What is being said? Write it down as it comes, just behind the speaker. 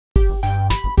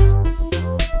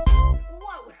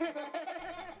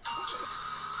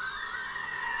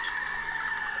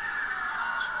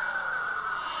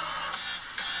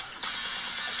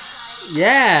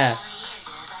Yeah.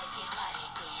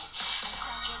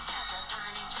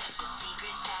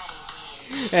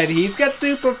 And he's got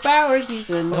superpowers. He's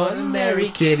an ordinary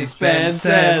kid. He's Ben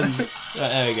 10. Right,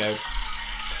 there we go.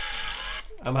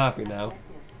 I'm happy now.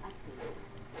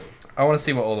 I want to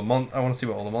see what all the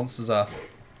monsters are.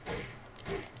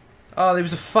 Oh, there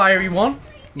was a fiery one.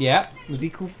 Yeah. Was he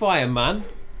called Fireman?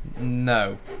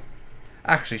 No.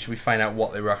 Actually, should we find out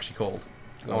what they were actually called?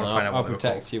 I want to find out what they were called.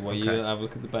 I'll protect you while you have a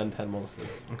look at the Ben 10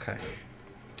 monsters. Okay.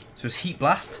 So it's Heat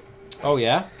Blast. Oh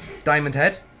yeah. Diamond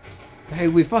Head. Hey,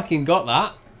 we fucking got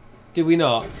that. Did we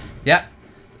not? Yeah.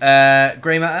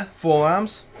 Grey Matter.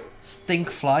 Forearms.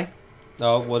 Stinkfly.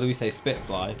 Oh, what do we say?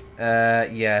 Spitfly.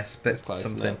 Yeah, spit close,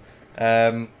 something.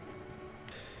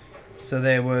 So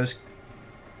there was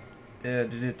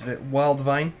Wild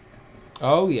Vine.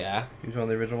 Oh yeah. He was one of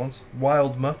the original ones.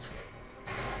 Wild Mutt.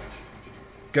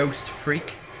 Ghost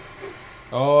Freak.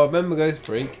 Oh, I remember Ghost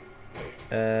Freak.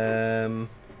 My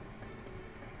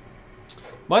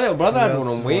little brother had one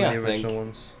on Wii, I think.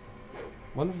 Ones?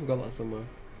 Wonder if we got that somewhere.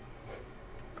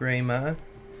 Grey Matter.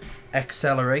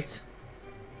 Accelerate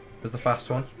was the fast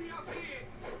one.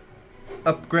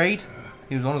 Upgrade.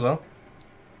 He was one as well.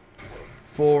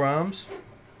 Forearms.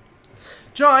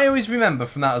 Do you know what I always remember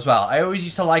from that as well? I always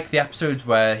used to like the episodes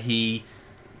where he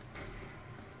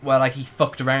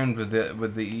fucked around with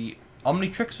the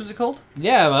Omnitrix, was it called?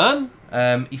 Yeah,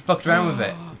 man. He fucked around with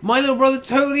it. My little brother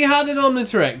totally had an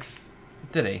Omnitrix.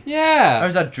 Did he? Yeah. I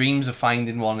always had dreams of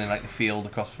finding one in like the field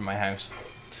across from my house.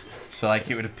 So like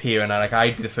it would appear and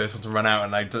I'd be the first one to run out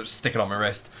and I'd just stick it on my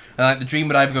wrist. And like the dream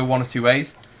would either go one of two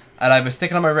ways. I'd either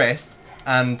stick it on my wrist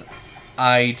and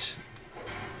I'd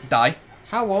die.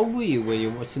 How old were you when you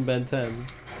were watching Ben 10?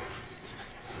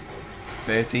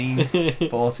 13,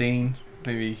 14,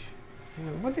 maybe.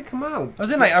 When did it come out?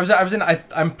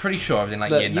 I'm pretty sure I was in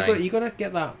like year 9. You gotta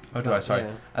get that. Oh, do I? Sorry.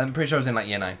 Yeah. I'm pretty sure I was in like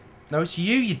year 9. No, it's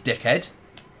you dickhead.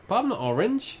 But I'm not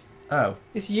orange. Oh.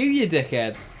 It's you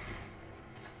dickhead.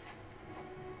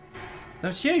 No,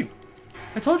 it's you.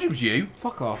 I told you it was you.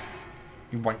 Fuck off.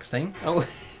 You wankstein. Oh,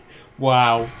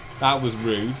 wow. That was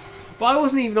rude. But I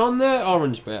wasn't even on the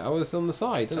orange bit. I was on the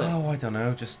side, didn't it? Oh, I don't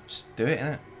know. Just do it,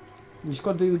 innit? You just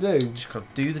gotta do the do. Just gotta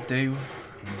do the do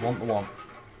and want the want.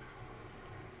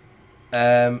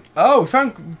 Oh, we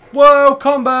found... Whoa,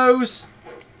 combos!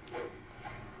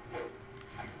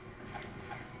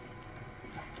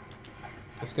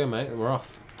 Let's go, mate. We're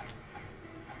off.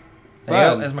 There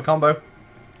you go. There's my combo.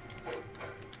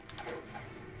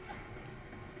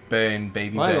 Burn,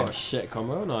 baby, burn. I got a shit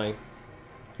combo, haven't I? You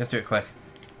have to do it quick.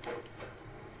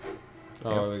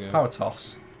 Oh, there we go. Power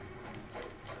toss.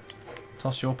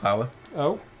 Toss your power.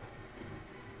 Oh.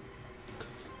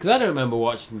 Because I don't remember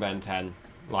watching Ben 10.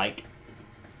 Like,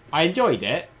 I enjoyed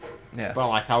it. Yeah. But,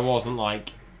 like, I wasn't,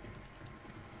 like...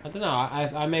 I don't know.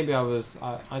 I maybe I was...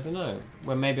 I don't know.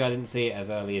 Well, maybe I didn't see it as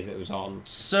early as it was on.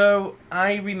 So,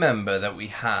 I remember that we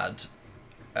had...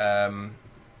 you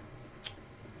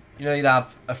know, you'd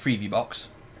have a freebie box.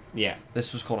 Yeah.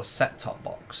 This was called a set-top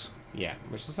box. Yeah,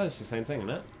 which is essentially the same thing,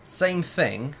 isn't it? Same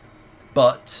thing,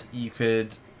 but you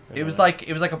could... It was like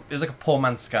a poor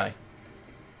man's Sky.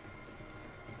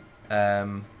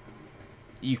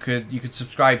 You could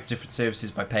subscribe to different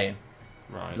services by paying.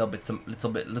 Right. Little bits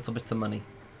of money.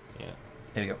 Yeah.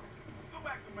 Here we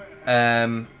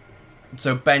go.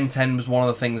 So Ben 10 was one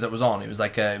of the things that was on. It was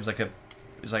like a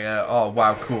oh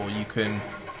wow, cool, you can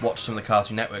watch some of the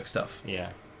Cartoon Network stuff.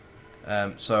 Yeah.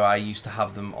 So I used to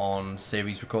have them on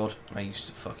series record. I used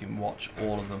to fucking watch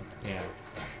all of them. Yeah.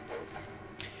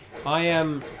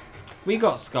 We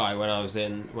got Sky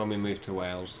when we moved to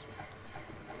Wales.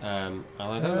 And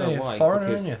I don't know why. Foreigner,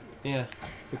 because, aren't you? Yeah,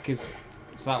 because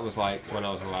so that was like when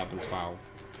I was 11, 12,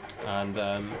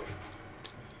 and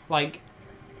like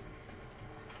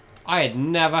I had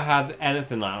never had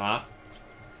anything like that.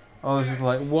 I was just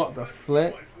like, what the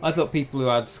flip? I thought people who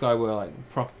had Sky were like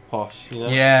proper posh, you know?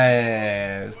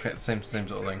 Yeah. It was the same sort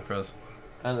of thing for us.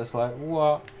 And it's like,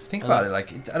 what? Think about it.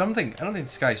 Like, I don't think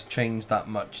Sky's changed that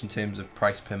much in terms of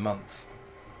price per month.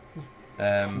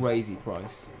 Crazy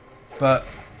price. But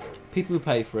people who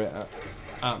pay for it are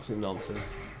absolute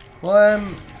nonsense. Well,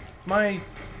 my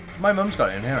mum's got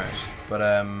it in her house, but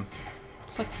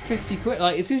it's like 50 quid.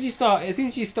 Like as soon as you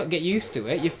start get used to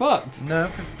it, you're fucked. No,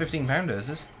 £15 is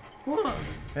this? What?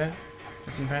 Yeah,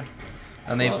 £15.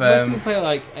 And they've most people pay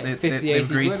like 50, 80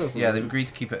 agreed. quid or something. Yeah, they've agreed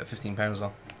to keep it at £15 as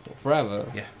well. What, forever?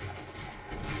 Yeah.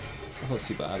 That's not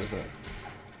too bad, is it?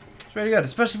 It's really good,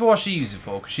 especially for what she uses it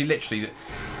for. Because she literally,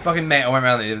 fucking mate, I went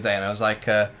around the other day and I was like,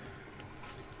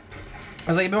 I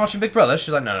was like, "You've been watching Big Brother?"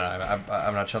 She's like, "No, I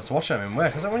haven't had a chance to watch it. I'm in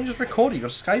work." I was like, "Why don't you just record it? You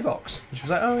got a Skybox." And she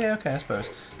was like, "Oh yeah, okay, I suppose."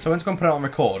 So I went to go and put it on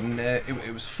record, and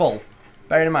it was full.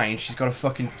 Bearing in mind, she's got a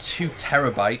fucking 2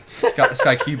 terabyte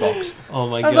Sky Q box. Oh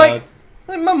my I was god.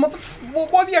 like, Mum,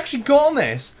 what have you actually got on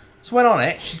this? So I went on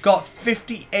it. She's got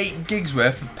 58 gigs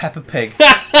worth of Peppa Pig.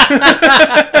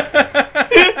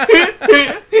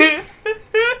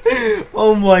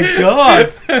 Oh my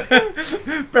god.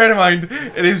 Bearing in mind,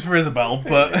 it is for Isabel,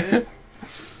 but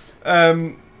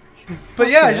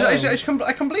yeah, I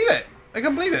can't believe it. I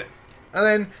can't believe it. And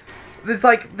then there's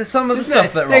some of the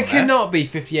stuff that there cannot be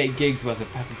 58 gigs worth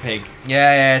of Peppa Pig.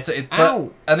 Yeah. But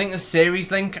I think the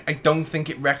series link, I don't think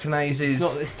it recognises.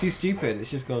 It's too stupid. It's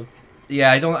just gone.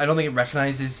 Yeah, I don't think it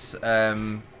recognises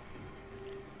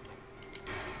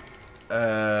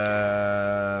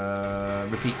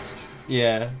repeats.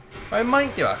 Yeah. Well, it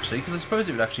might do actually, because I suppose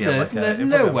it would actually have There's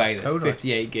no way there's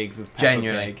 58 gigs of Peppa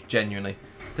Pig. Genuinely.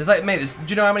 There's like, mate, do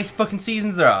you know how many fucking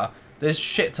seasons there are? There's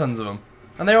shit tons of them,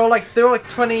 and they're all like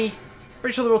 20.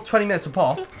 Pretty sure they're all 20 minutes a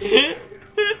pop.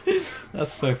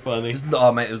 That's so funny.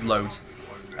 Oh mate, there's loads.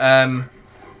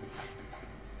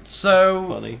 So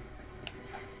funny.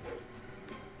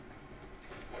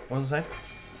 What was I saying?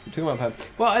 Talking about Peppa.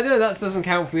 Well, I know that doesn't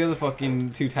count for the other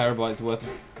fucking 2 terabytes worth of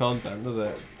content, does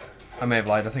it? I may have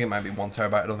lied. I think it might be 1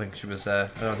 terabyte. I don't think she was. I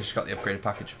don't think she got the upgraded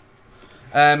package.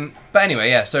 But anyway,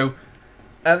 yeah. So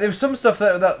there was some stuff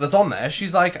that's on there.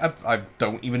 She's like, I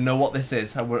don't even know what this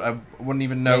is. I wouldn't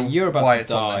even know you're about why to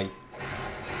it's die. on there.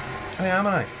 Oh yeah, am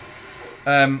I?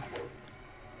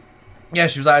 Yeah,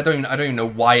 she was like, I don't even know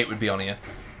why it would be on here.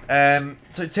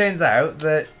 So it turns out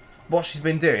that what she's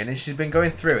been doing is she's been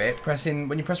going through it,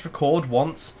 when you press record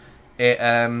once, it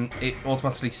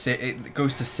automatically it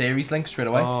goes to series link straight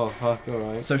away. Oh fuck!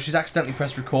 Alright. So she's accidentally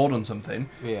pressed record on something.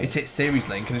 Yeah. It's hit series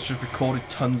link and it's just recorded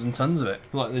tons and tons of it.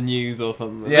 Like the news or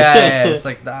something. Yeah, it's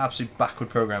like the absolute backward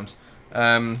programs.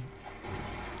 Are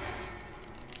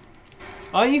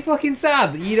you fucking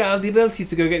sad that you don't have the ability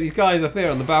to go get these guys up here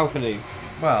on the balcony?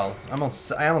 Well, I am on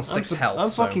 6 health. I'm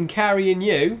so fucking carrying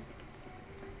you.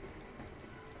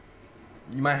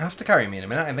 you might have to carry me in a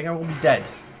minute. I think I will be dead.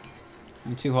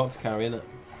 I'm too hot to carry, innit?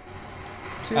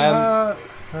 Too hard.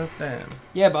 Oh, damn.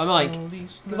 Yeah, but I'm like,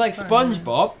 it's like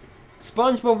SpongeBob.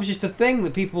 SpongeBob was just a thing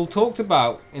that people talked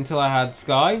about until I had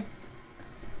Sky.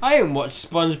 I didn't watch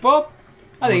SpongeBob.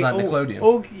 I think that Nickelodeon?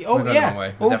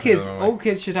 all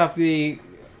kids should have the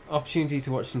opportunity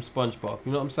to watch some SpongeBob.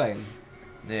 You know what I'm saying?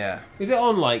 Yeah. Is it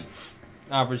on like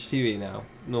average TV now?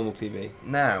 Normal TV?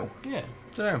 Now. Yeah.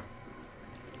 Don't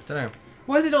know.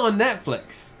 Why is it not on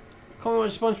Netflix? Can't we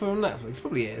watch SpongeBob on Netflix?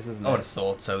 Probably is, isn't it? I would have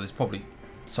thought so. There's probably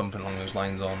something along those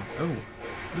lines on. Oh.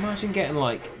 Imagine getting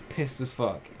like pissed as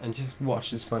fuck and just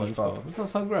watching SpongeBob. Doesn't that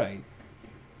sound great?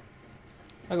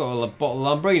 I got a bottle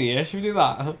of Lambrini here. Should we do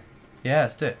that? Yeah,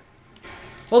 let's do it.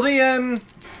 Well,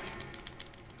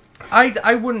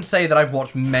 I wouldn't say that I've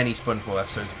watched many SpongeBob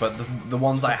episodes, but the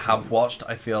ones I have watched,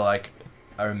 I feel like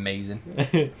are amazing.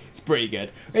 It's pretty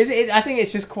good. I think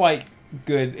it's just quite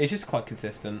good. It's just quite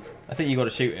consistent. I think you got to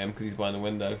shoot him because he's behind the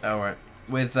window. Oh right.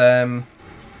 With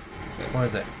what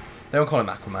is it? They don't call him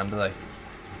Aquaman, do they?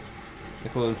 They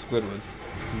call him Squidward.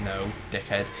 No,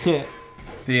 dickhead.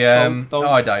 Don't. Oh,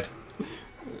 I died.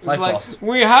 Life like, lost.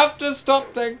 We have to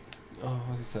stop the. Oh,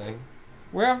 what's he saying?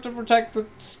 We have to protect the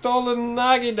stolen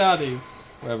Nagi daddies.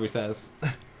 Whatever he says.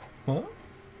 What?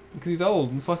 Because he's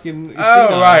old and fucking.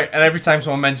 Oh right! And every time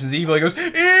someone mentions evil, he goes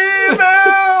evil.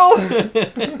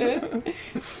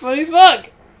 Funny as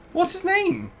fuck. What's his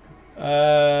name?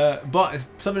 But it's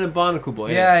something in Barnacle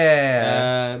Boy.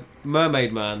 Yeah.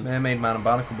 Mermaid Man. Mermaid Man and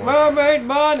Barnacle Boy. Mermaid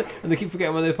Man! And they keep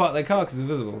forgetting when they park their car because it's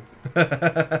invisible.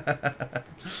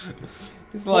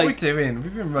 It's What like, are we doing?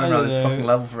 We've been running around this fucking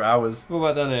level for hours. What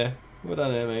about down here? What about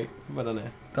down here, mate? What about down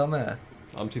here? Down there?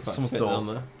 I'm too fat to Someone's fit door. down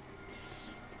there.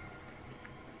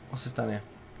 What's this down here?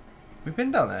 We've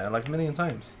been down there like a million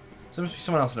times. So there must be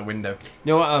someone else in a window.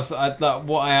 You know what else?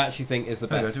 What I actually think is the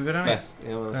best. Do we go down here? You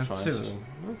know, let's try Sewers. actually.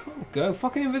 I can't go.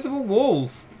 Fucking invisible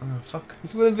walls. Oh, fuck.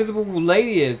 This is where the invisible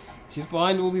lady is. She's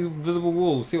behind all these invisible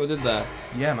walls. See what I did there?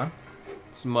 Yeah, man.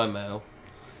 This is my mail.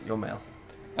 Your mail.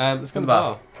 Let's go to In the the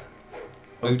bar.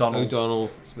 bar. O'Donnell's.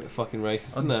 O'Donnell's. It's a bit fucking racist,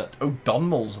 isn't it?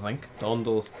 O'Donnell's, I think.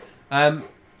 Dondles.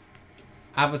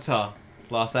 Avatar.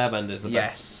 Last Airbender is the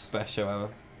best show ever.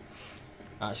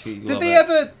 Actually, Did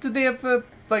they ever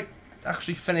like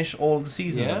actually finish all of the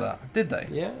seasons Yeah. of that? Did they?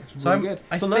 Yeah, it's So really good.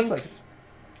 It's on Netflix.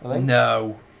 I think.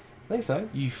 No. I think so.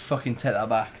 You fucking take that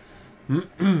back.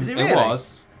 Is it really? It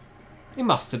was. It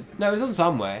must have. No, it was on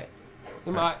somewhere.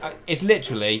 It's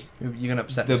literally You're gonna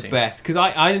upset me the soon. best because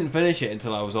I didn't finish it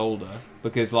until I was older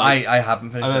because like I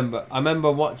haven't finished it. I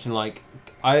remember watching like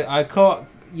I caught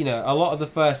a lot of the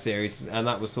first series and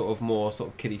that was sort of more sort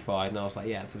of kiddie-fied and I was like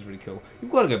yeah this is really cool.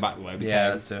 You've got to go back the way. Yeah,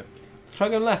 let's do it. Try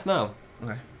going left now.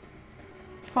 Okay.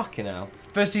 Fucking hell.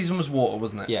 First season was water,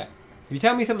 wasn't it? Yeah. If you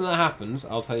tell me something that happens,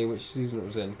 I'll tell you which season it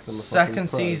was in. 'Cause I'm a Second fucking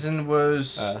pro. season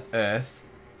was Earth.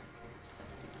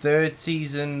 Third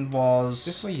season was...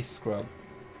 This way you scrub.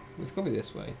 It's got to be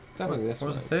this way. Definitely this way.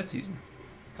 What was the third season?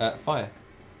 Fire.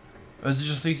 Or was it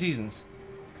just 3 seasons?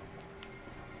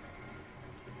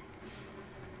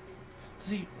 Does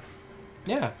he...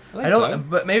 Yeah, I don't.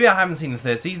 But maybe I haven't seen the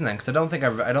third season then, because I don't think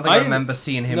I remember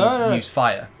seeing him use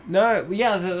fire. No,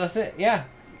 yeah, that's it. Yeah,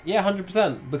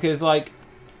 100%. Because like,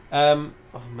 oh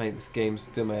mate, this game's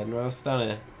doing my head. Where else down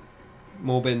here?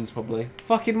 More bins probably.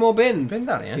 Fucking more bins. Bin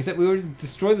down here. Except we already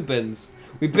destroyed the bins.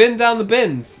 We've been down the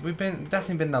bins. We've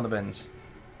definitely been down the bins.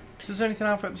 So is there anything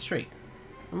out up the street?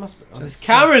 I must. Be, this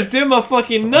camera's doing my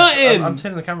fucking nutting. I'm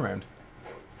turning the camera around.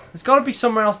 There's got to be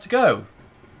somewhere else to go.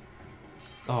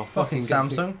 Oh, fucking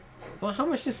Samsung. Well, how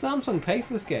much does Samsung pay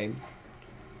for this game?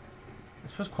 I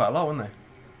suppose quite a lot, wouldn't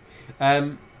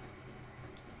they?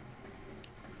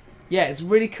 Yeah, it's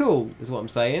really cool, is what I'm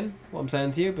saying. What I'm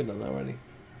saying to you, but not that already.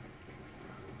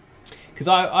 Because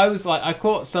I was like, I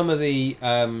caught some of the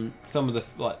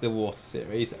like the water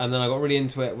series, and then I got really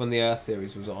into it when the Earth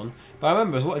series was on. But I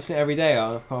remember I was watching it every day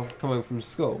after coming home from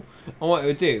school. And what it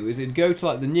would do is it'd go to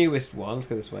like the newest one. Let's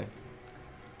go this way.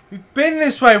 We've been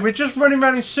this way. We're just running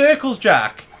around in circles,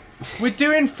 Jack. We're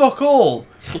doing fuck all.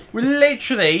 We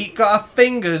literally got our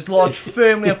fingers lodged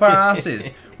firmly up our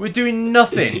asses. We're doing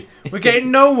nothing. We're getting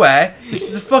nowhere. This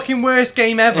is the fucking worst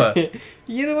game ever.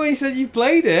 You're the one who said you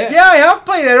played it. Yeah, I have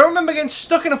played it. I don't remember getting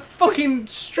stuck in a fucking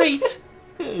street.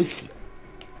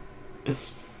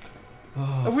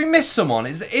 Have we missed someone?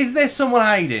 Is there someone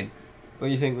hiding? Or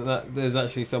you think that there's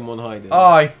actually someone hiding? Oh,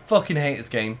 I fucking hate this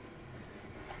game.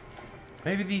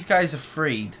 Maybe these guys are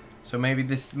freed. So maybe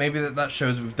that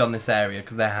shows we've done this area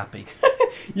because they're happy.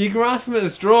 You're grasping at the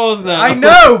straws now. I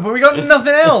know, but we got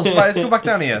nothing else. Right, let's go back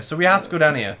down here. So we had to go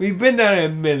down here. We've been down here a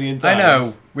million times. I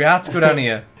know. We had to go down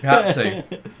here. We had to.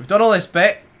 We've done all this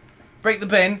bit. Break the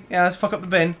bin. Yeah, let's fuck up the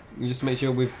bin. You just make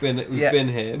sure we've been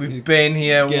here. We've been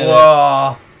here.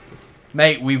 Whoa.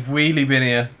 Mate, we've really been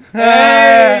here.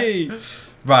 Hey!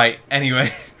 Right,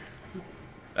 anyway.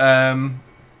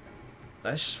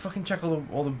 Let's just fucking check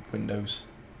all the windows.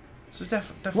 So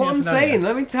definitely what I'm saying,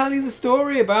 let me tell you the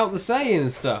story about the saying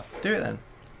and stuff. Do it then.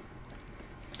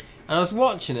 And I was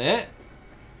watching it,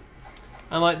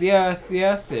 and like the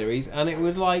Earth series, and it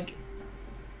would like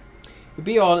it'd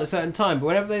be on at a certain time, but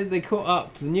whenever they caught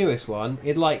up to the newest one,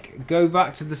 it'd like go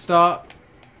back to the start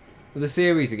of the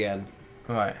series again.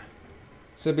 Right.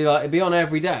 So it'd be on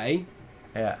every day.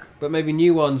 Yeah. But maybe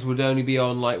new ones would only be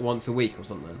on like once a week or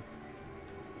something.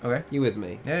 Okay. You with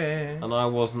me? Yeah. And I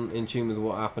wasn't in tune with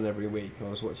what happened every week. I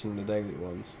was watching the daily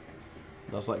ones.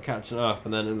 And I was like catching up,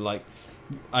 and then like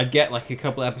I'd get like a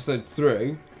couple episodes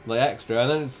through, like extra,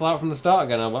 and then it'd start from the start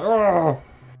again. I'm like, oh.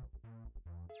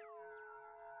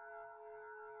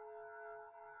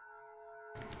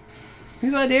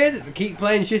 Whose idea is it to keep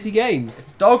playing shitty games?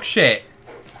 It's dog shit.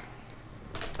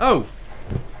 Oh.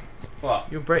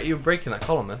 What? You're breaking that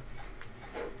column then.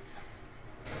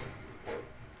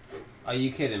 Are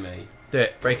you kidding me? Do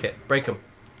it. Break it. Break them.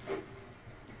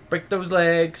 Break those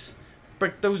legs.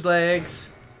 Break those legs.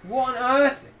 What on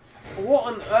earth? What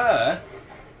on earth?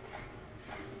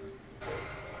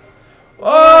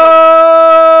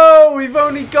 Oh! We've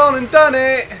only gone and done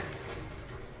it.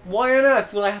 Why on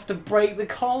earth would I have to break the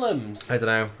columns? I don't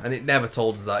know, and it never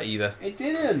told us that either. It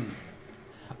didn't.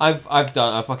 I'm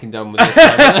fucking done with this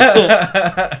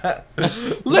camera.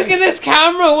 Look at this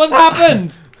camera. What's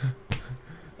happened?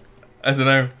 I don't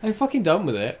know. I'm fucking done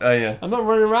with it. Oh yeah. I'm not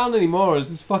running around anymore as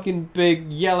this fucking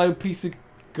big yellow piece of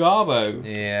garbo.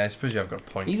 Yeah, I suppose you have got a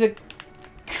point. He's a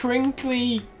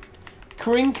crinkly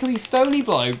stony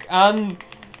bloke, and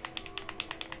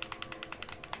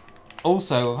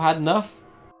also I've had enough.